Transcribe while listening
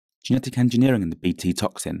Genetic Engineering and the Bt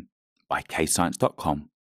Toxin by KayScience.com.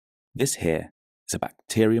 This here is a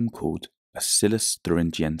bacterium called Bacillus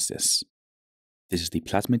thuringiensis. This is the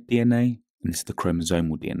plasmid DNA and this is the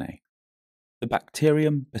chromosomal DNA. The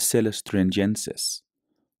bacterium Bacillus thuringiensis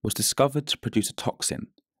was discovered to produce a toxin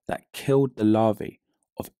that killed the larvae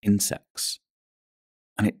of insects,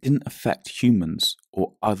 and it didn't affect humans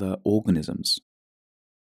or other organisms.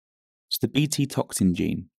 So the Bt toxin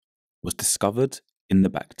gene was discovered in the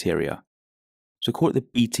bacteria. So call it the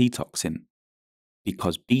Bt toxin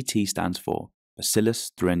because Bt stands for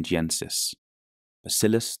Bacillus thuringiensis.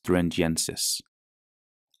 Bacillus thuringiensis.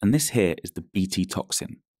 And this here is the Bt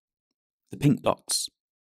toxin, the pink dots.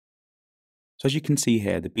 So as you can see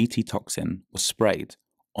here, the Bt toxin was sprayed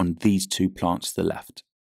on these two plants to the left,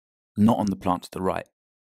 not on the plant to the right.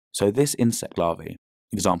 So this insect larvae,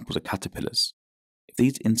 examples are caterpillars. If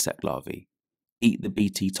these insect larvae eat the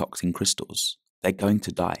Bt toxin crystals, they're going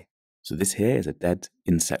to die. So this here is a dead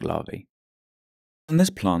insect larvae. On this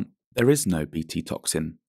plant, there is no Bt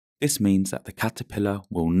toxin. This means that the caterpillar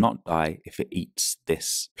will not die if it eats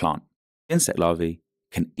this plant. Insect larvae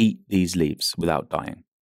can eat these leaves without dying.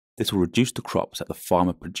 This will reduce the crops that the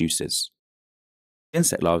farmer produces.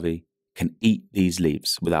 Insect larvae can eat these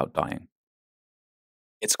leaves without dying.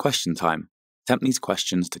 It's question time. Attempt these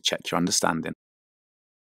questions to check your understanding.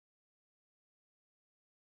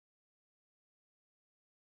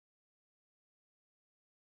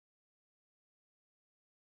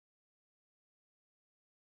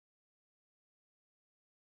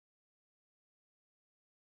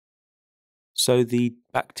 So the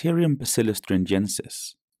bacterium Bacillus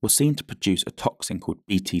thuringiensis was seen to produce a toxin called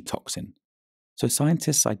Bt toxin. So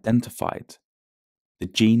scientists identified the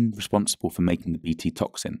gene responsible for making the Bt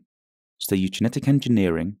toxin. So they used genetic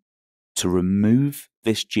engineering to remove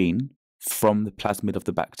this gene from the plasmid of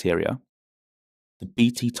the bacteria, the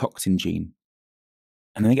Bt toxin gene,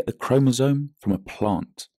 and then they get the chromosome from a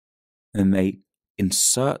plant. And then they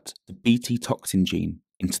insert the Bt toxin gene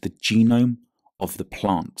into the genome of the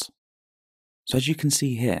plant. So as you can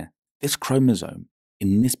see here, this chromosome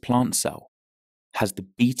in this plant cell has the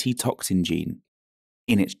Bt toxin gene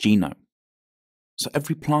in its genome. So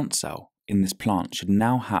every plant cell in this plant should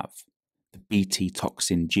now have the Bt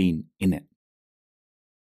toxin gene in it.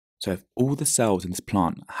 So if all the cells in this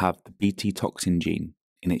plant have the Bt toxin gene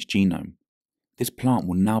in its genome, this plant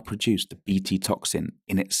will now produce the Bt toxin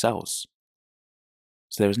in its cells.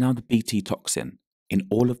 So there is now the Bt toxin in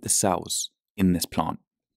all of the cells in this plant.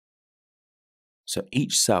 So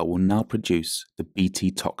each cell will now produce the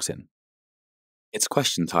Bt toxin. It's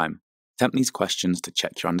question time. Attempt these questions to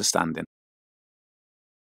check your understanding.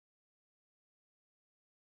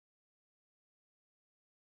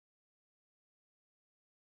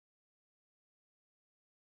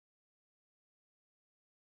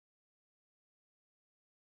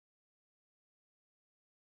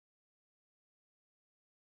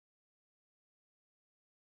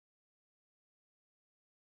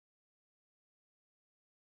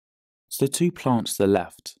 So the two plants to the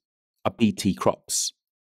left are Bt crops.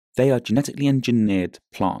 They are genetically engineered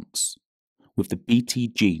plants with the Bt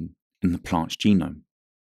gene in the plant's genome.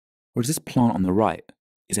 Whereas this plant on the right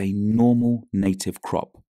is a normal native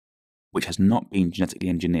crop, which has not been genetically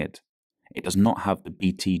engineered. It does not have the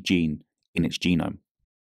Bt gene in its genome.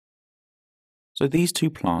 So these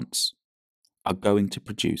two plants are going to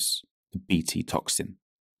produce the Bt toxin.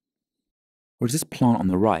 Whereas this plant on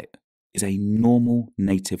the right is a normal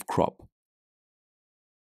native crop.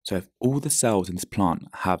 So if all the cells in this plant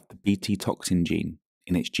have the Bt toxin gene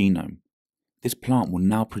in its genome, this plant will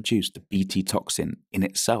now produce the Bt toxin in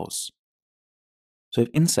its cells. So if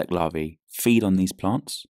insect larvae feed on these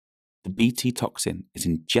plants, the Bt toxin is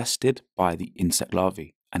ingested by the insect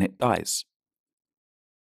larvae and it dies.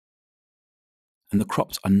 And the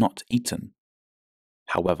crops are not eaten.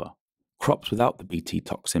 However, crops without the Bt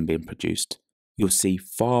toxin being produced, you'll see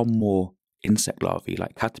far more insect larvae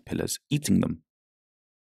like caterpillars eating them.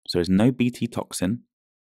 So there's no Bt toxin,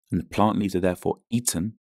 and the plant leaves are therefore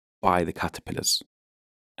eaten by the caterpillars.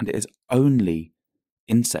 And it is only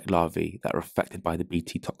insect larvae that are affected by the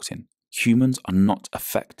Bt toxin. Humans are not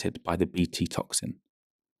affected by the Bt toxin,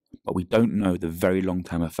 but we don't know the very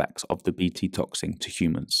long-term effects of the Bt toxin to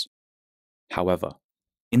humans. However,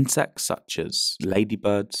 insects such as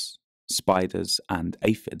ladybirds, spiders, and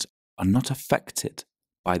aphids are not affected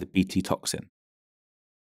by the Bt toxin.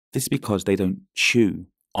 This is because they don't chew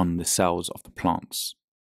on the cells of the plants,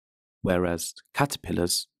 whereas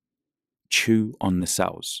caterpillars chew on the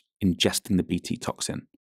cells, ingesting the Bt toxin.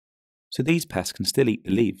 So these pests can still eat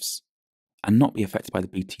the leaves and not be affected by the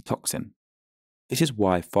Bt toxin. This is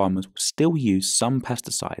why farmers will still use some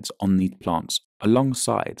pesticides on these plants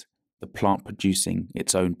alongside the plant producing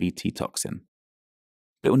its own Bt toxin.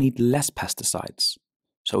 But it will need less pesticides.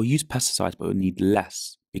 So it will use pesticides, but it will need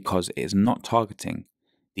less because it is not targeting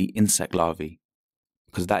the insect larvae,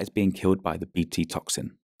 because that is being killed by the Bt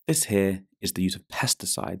toxin. This here is the use of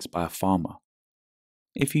pesticides by a farmer.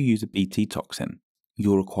 If you use a Bt toxin,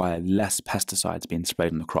 you'll require less pesticides being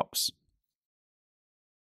sprayed on the crops.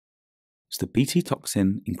 So the Bt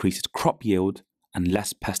toxin increases crop yield and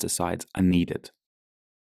less pesticides are needed.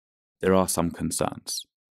 There are some concerns.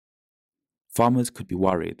 Farmers could be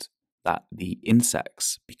worried that the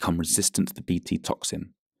insects become resistant to the Bt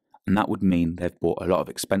toxin, and that would mean they've bought a lot of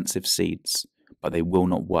expensive seeds, but they will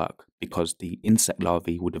not work because the insect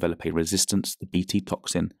larvae will develop a resistance to the Bt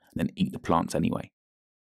toxin and then eat the plants anyway.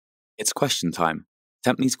 It's question time.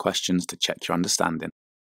 Attempt these questions to check your understanding.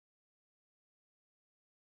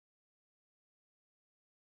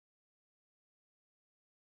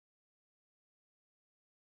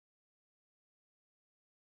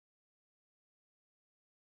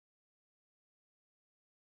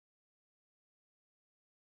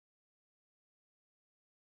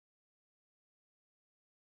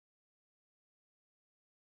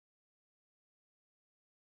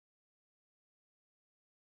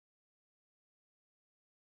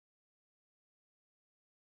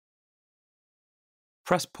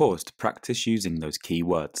 Press pause to practice using those key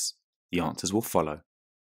words. The answers will follow.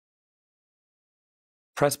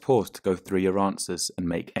 Press pause to go through your answers and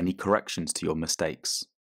make any corrections to your mistakes.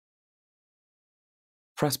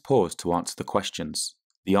 Press pause to answer the questions.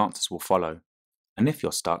 The answers will follow. And if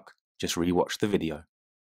you're stuck, just re-watch the video.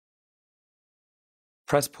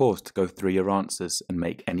 Press pause to go through your answers and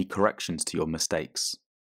make any corrections to your mistakes.